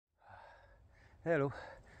Hello,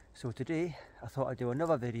 so today I thought I'd do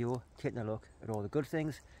another video taking a look at all the good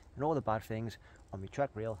things and all the bad things on my Trek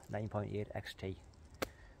Rail 9.8 XT.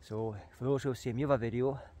 So for those who have seen the other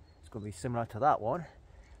video, it's going to be similar to that one.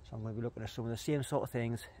 So I'm going to be looking at some of the same sort of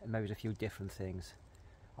things and maybe a few different things.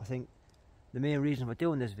 I think the main reason for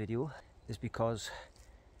doing this video is because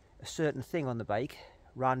a certain thing on the bike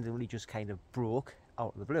randomly just kind of broke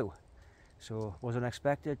out of the blue. So it was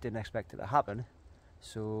unexpected, didn't expect it to happen.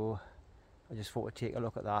 So I just thought we'd take a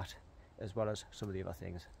look at that as well as some of the other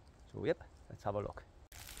things. So yep, let's have a look.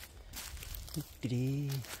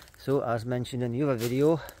 So as mentioned in the other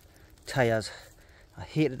video, tyres. I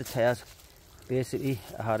hated the tyres. Basically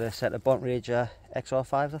I had a set of Bontrager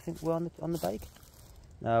XR5s I think were on the bike.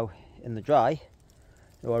 Now in the dry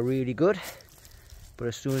they were really good, but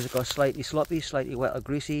as soon as it got slightly sloppy, slightly wet or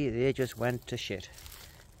greasy, they just went to shit.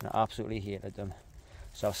 And I absolutely hated them.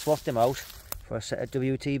 So I've swapped them out for a set of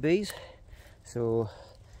WTBs. So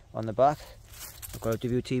on the back I've got a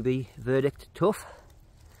WTB Verdict Tough,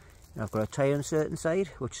 and I've got a tyre insert inside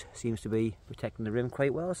which seems to be protecting the rim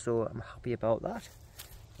quite well, so I'm happy about that.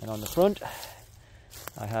 And on the front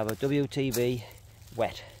I have a WTB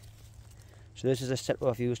Wet. So this is a set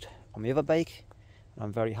I've used on the other bike and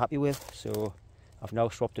I'm very happy with, so I've now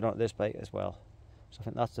swapped it onto this bike as well. So I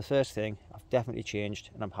think that's the first thing I've definitely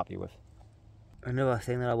changed and I'm happy with. Another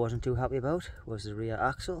thing that I wasn't too happy about was the rear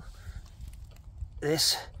axle.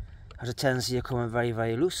 This has a tendency of coming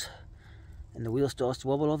very loose and the wheel starts to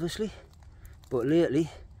wobble obviously, but lately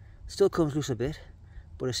it still comes loose a bit,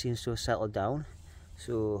 but it seems to have settled down.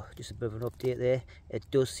 So just a bit of an update there, it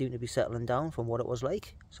does seem to be settling down from what it was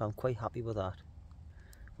like, so I'm quite happy with that.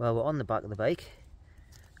 While we're on the back of the bike,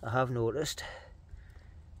 I have noticed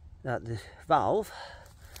that the valve,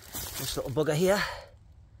 this little bugger here,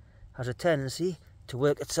 has a tendency to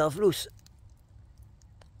work itself loose.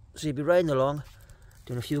 So you'll be riding along,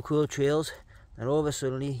 doing a few cool trails, and all of a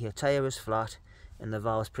sudden your tyre is flat and the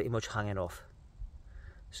valve's pretty much hanging off.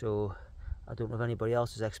 So I don't know if anybody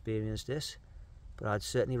else has experienced this, but I'd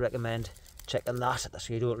certainly recommend checking that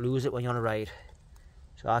so you don't lose it when you're on a ride.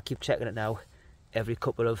 So I keep checking it now every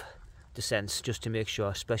couple of descents just to make sure,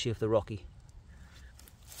 especially if they're rocky.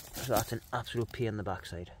 So that's an absolute pain in the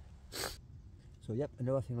backside. So yep,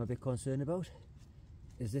 another thing I'm a bit concerned about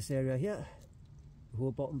is this area here, the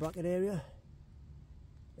whole bottom bracket area.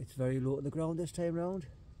 It's very low to the ground this time round.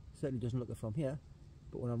 Certainly doesn't look it from here,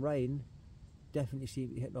 but when I'm riding, definitely seem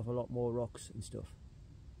to be hitting off a lot more rocks and stuff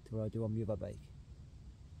to what I do on the other bike.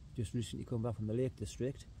 Just recently come back from the Lake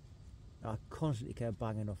District, and I constantly kept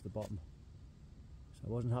banging off the bottom. So I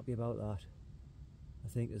wasn't happy about that. I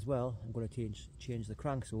think as well, I'm going to change the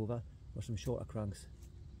cranks over for some shorter cranks.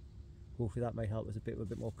 Hopefully that might help us a bit with a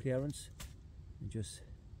bit more clearance and just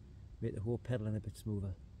make the whole pedaling a bit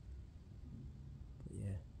smoother. But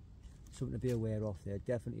yeah, something to be aware of there,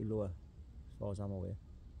 definitely lower as far as I'm aware.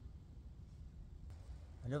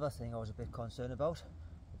 Another thing I was a bit concerned about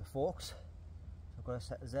were the forks. So I've got a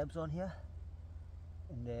set of Zebs on here,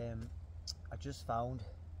 and I just found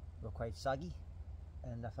they were quite saggy,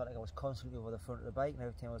 and I felt like I was constantly over the front of the bike, and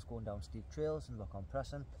every time I was going down steep trails and look on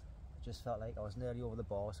pressing, I just felt like I was nearly over the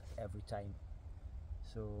bars every time.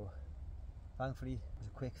 So thankfully it was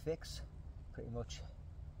a quick fix. Pretty much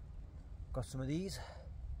got some of these,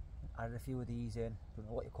 added a few of these in. Don't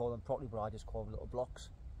know what you call them properly, but I just call them little blocks.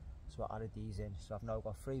 So I added these in, so I've now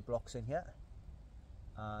got 3 blocks in here,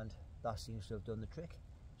 and that seems to have done the trick.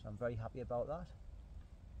 So I'm very happy about that.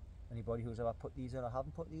 Anybody who's ever put these in or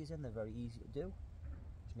haven't put these in, they're very easy to do.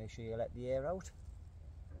 Just make sure you let the air out.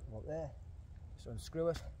 Come up there, just unscrew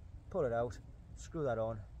it, pull it out, screw that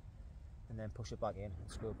on, and then push it back in and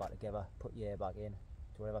screw it back together. Put your air back in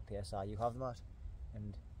to whatever PSI you have them at,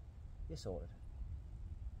 and you're sorted.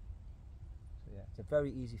 So yeah, it's a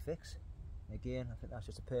very easy fix. And again, I think that's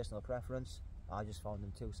just a personal preference. I just found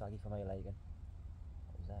them too saggy for my liking.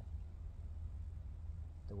 What was that?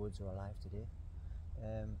 The woods are alive today.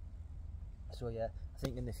 So yeah, I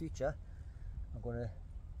think in the future I'm going to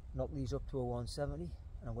knock these up to a 170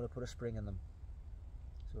 and I'm going to put a spring in them.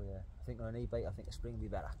 So yeah, I think on an e-bike I think a spring would be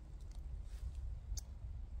better.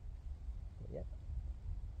 But yeah,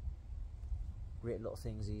 great little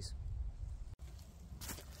things these.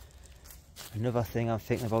 Another thing I'm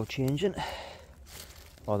thinking about changing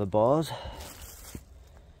are the bars.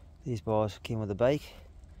 These bars came with the bike,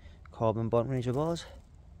 carbon Bontrager bars.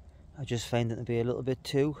 I just find them to be a little bit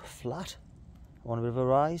too flat. I want a bit of a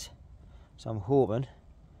rise, so I'm hoping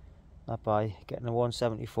that by getting a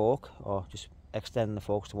 170 fork, or just extending the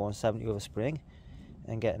forks to 170 with a spring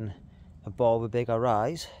and getting a bar with a bigger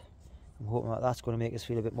rise, I'm hoping that that's going to make us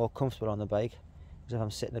feel a bit more comfortable on the bike, because if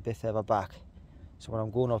I'm sitting a bit further back so when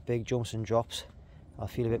I'm going off big jumps and drops, I'll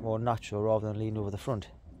feel a bit more natural rather than leaning over the front,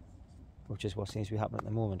 which is what seems to be happening at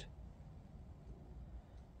the moment.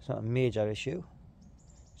 It's not a major issue,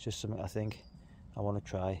 it's just something I think I want to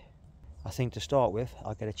try. I think to start with,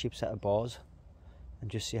 I'll get a cheap set of bars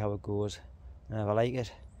and just see how it goes, and if I like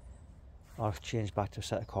it, I'll change back to a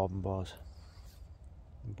set of carbon bars.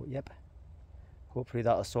 But yep, hopefully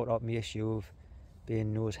that'll sort out my issue of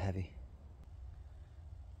being nose heavy.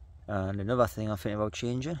 And another thing I'm thinking about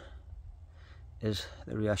changing is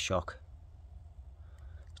the rear shock.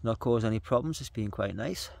 It's not caused any problems, it's been quite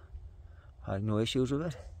nice. I had no issues with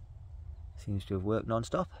it. Seems to have worked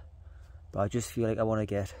non-stop. But I just feel like I want to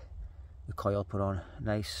get the coil put on a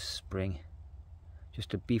nice spring,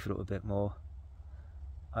 just to beef it up a bit more.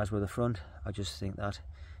 As with the front, I just think that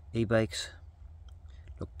e-bikes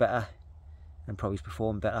look better and probably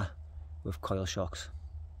perform better with coil shocks.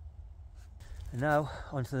 And now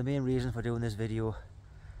onto the main reason for doing this video.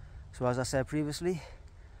 So as I said previously,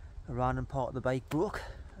 a random part of the bike broke,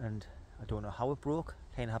 and I don't know how it broke.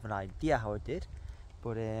 Kind of have an idea how it did,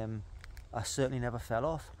 but I certainly never fell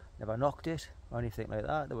off, never knocked it or anything like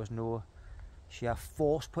that. There was no sheer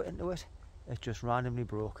force put into it. It just randomly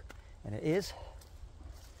broke, and it is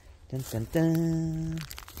dun, dun, dun,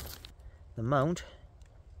 the mount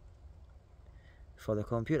for the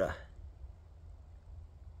computer.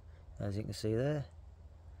 As you can see there,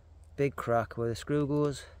 big crack where the screw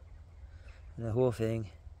goes, and the whole thing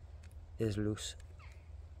is loose.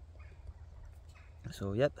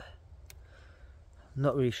 So yep,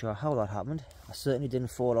 not really sure how that happened. I certainly didn't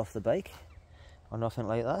fall off the bike or nothing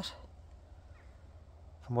like that.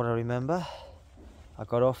 From what I remember, I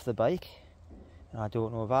got off the bike, and I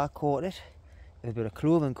don't know if I caught it, if a bit of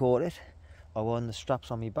clothing caught it, or one of the straps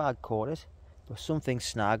on my bag caught it, but something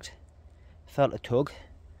snagged, felt a tug,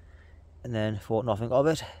 and then thought nothing of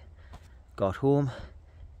it, got home,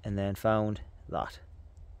 and then found that.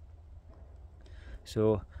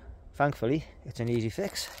 So thankfully it's an easy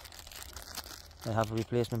fix. I have a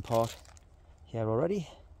replacement part here already.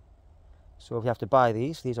 So if you have to buy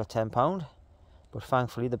these are £10, but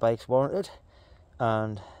thankfully the bike's warranted,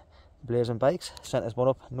 and Blazing Bikes sent us one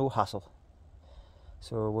up, no hassle.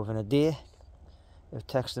 So within a day of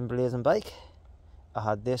texting Blazing Bike, I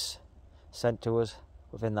had this sent to us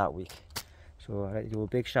within that week. So I'd like to do a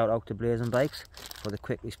big shout out to Blazing Bikes for the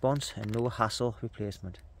quick response and no hassle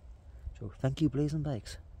replacement. So thank you, Blazing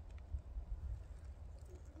Bikes.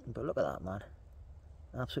 But look at that, man.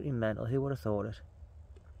 Absolutely mental. Who would have thought it?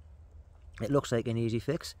 It looks like an easy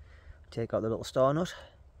fix. Take out the little star nut,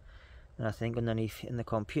 and I think underneath in the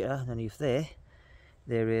computer, underneath there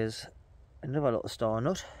is another little star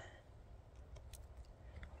nut.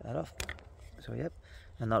 That off. So yep,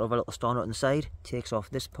 and that other little star nut inside takes off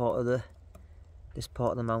this part of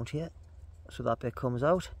the mount here, so that bit comes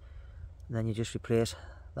out, and then you just replace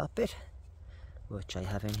that bit, which I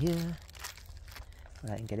have in here,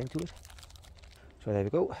 and I can get into it. So there we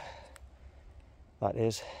go. That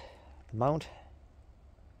is the mount.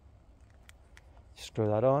 Screw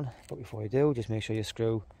that on, but before you do, just make sure you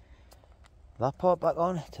screw that part back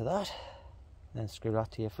on to that, then screw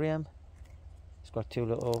that to your frame. It's got two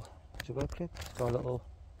little, is it got a clip? It's got a little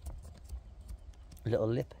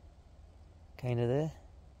lip kind of there.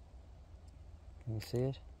 Can you see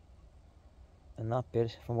it? And that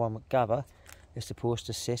bit, from what I gather, is supposed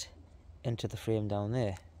to sit into the frame down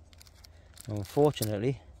there. Now,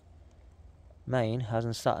 unfortunately, mine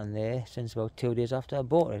hasn't sat in there since about 2 days after I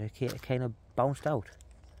bought it. It kind of bounced out.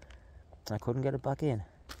 I couldn't get it back in.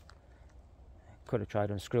 Could have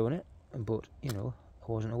tried unscrewing it, but you know,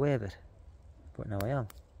 I wasn't aware of it. But now I am.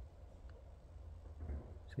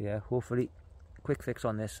 So yeah, hopefully, quick fix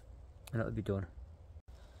on this, and it'll be done.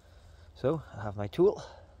 So I have my tool,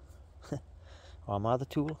 or my other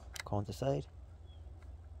tool, can't decide.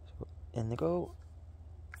 So in they go.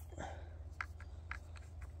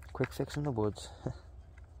 Quick fix in the woods.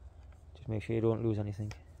 Just make sure you don't lose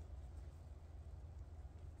anything.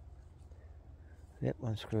 Yep,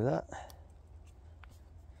 unscrew that.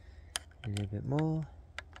 A little bit more.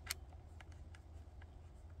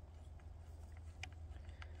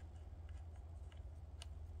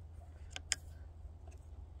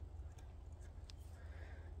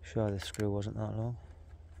 Sure, the screw wasn't that long.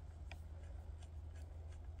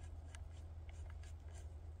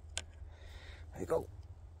 There you go.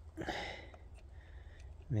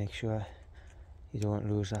 Make sure you don't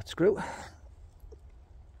lose that screw.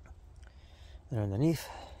 And underneath,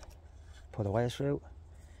 put a wire through.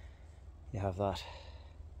 You have that,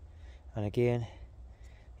 and again,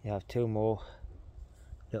 you have two more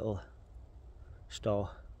little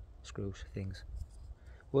star screws things,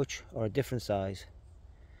 which are a different size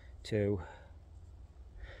to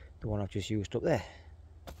the one I've just used up there.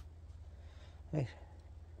 Right,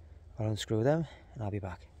 I'll unscrew them and I'll be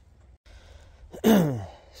back.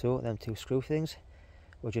 So them two screw things,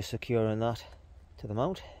 we're just securing that to the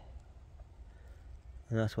mount,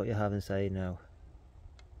 and that's what you have inside now.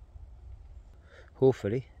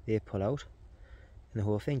 Hopefully they pull out and the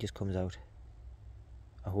whole thing just comes out,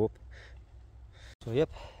 I hope. So yep,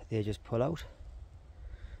 they just pull out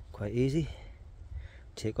quite easy.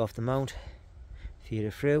 Take off the mount, feed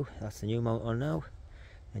it through, that's the new mount on now,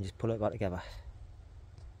 and just pull it back together.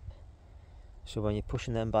 So when you're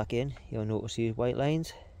pushing them back in, you'll notice these white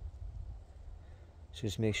lines. So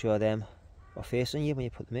just make sure them are facing you when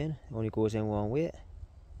you put them in. It only goes in one way.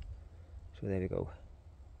 So there we go.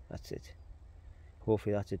 That's it.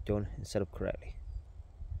 Hopefully that's it done and set up correctly.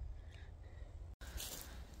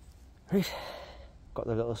 Right, got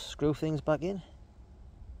the little screw things back in.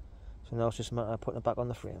 So now it's just a matter of putting it back on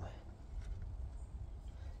the frame.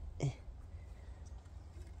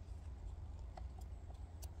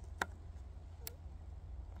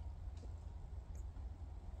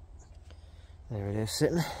 There it is,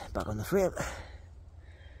 sitting back on the frame.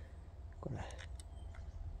 Gonna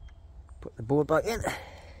put the board back in.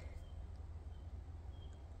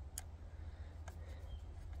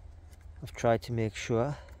 I've tried to make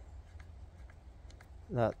sure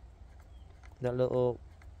that that little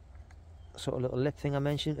sort of little lip thing I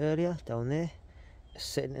mentioned earlier down there is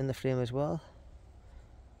sitting in the frame as well.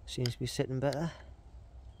 Seems to be sitting better.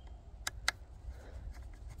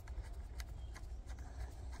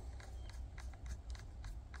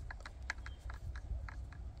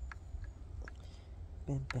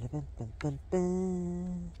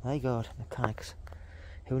 My God, mechanics.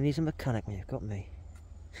 Who needs a mechanic when you've got me?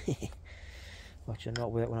 Watch it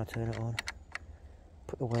not work when I turn it on.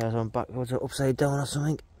 Put the wires on backwards or upside down or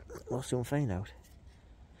something. We'll soon find out.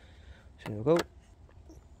 So here we go.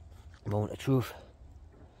 Moment of truth.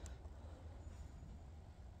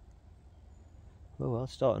 Oh well,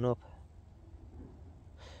 it's starting up.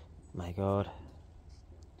 My God.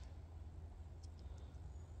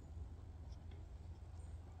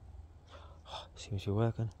 Seems to be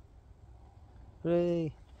working.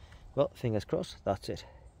 Hooray! Well, fingers crossed, that's it.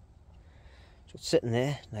 So it's sitting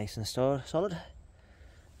there, nice and solid.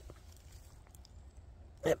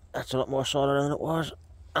 Yep, that's a lot more solid than it was.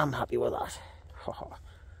 I'm happy with that.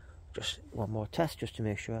 Just one more test just to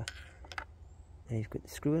make sure. And you've got the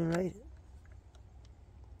screw in right.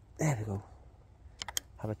 There we go.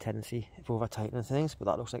 Have a tendency of over tightening things, but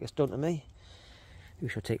that looks like it's done to me. We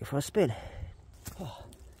shall take it for a spin.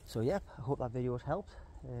 So yep, I hope that video has helped.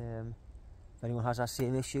 If anyone has that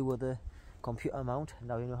same issue with the computer mount,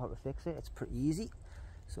 now you know how to fix it. It's pretty easy,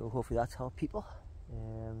 so hopefully that's helped people.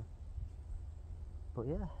 But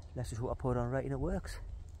yeah, let's just hope I put it on right and it works.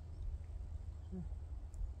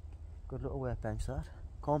 Good little workbench that.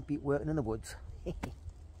 Can't beat working in the woods. But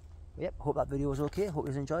yep, hope that video was okay. Hope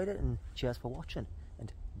you enjoyed it, and cheers for watching,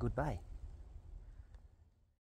 and goodbye.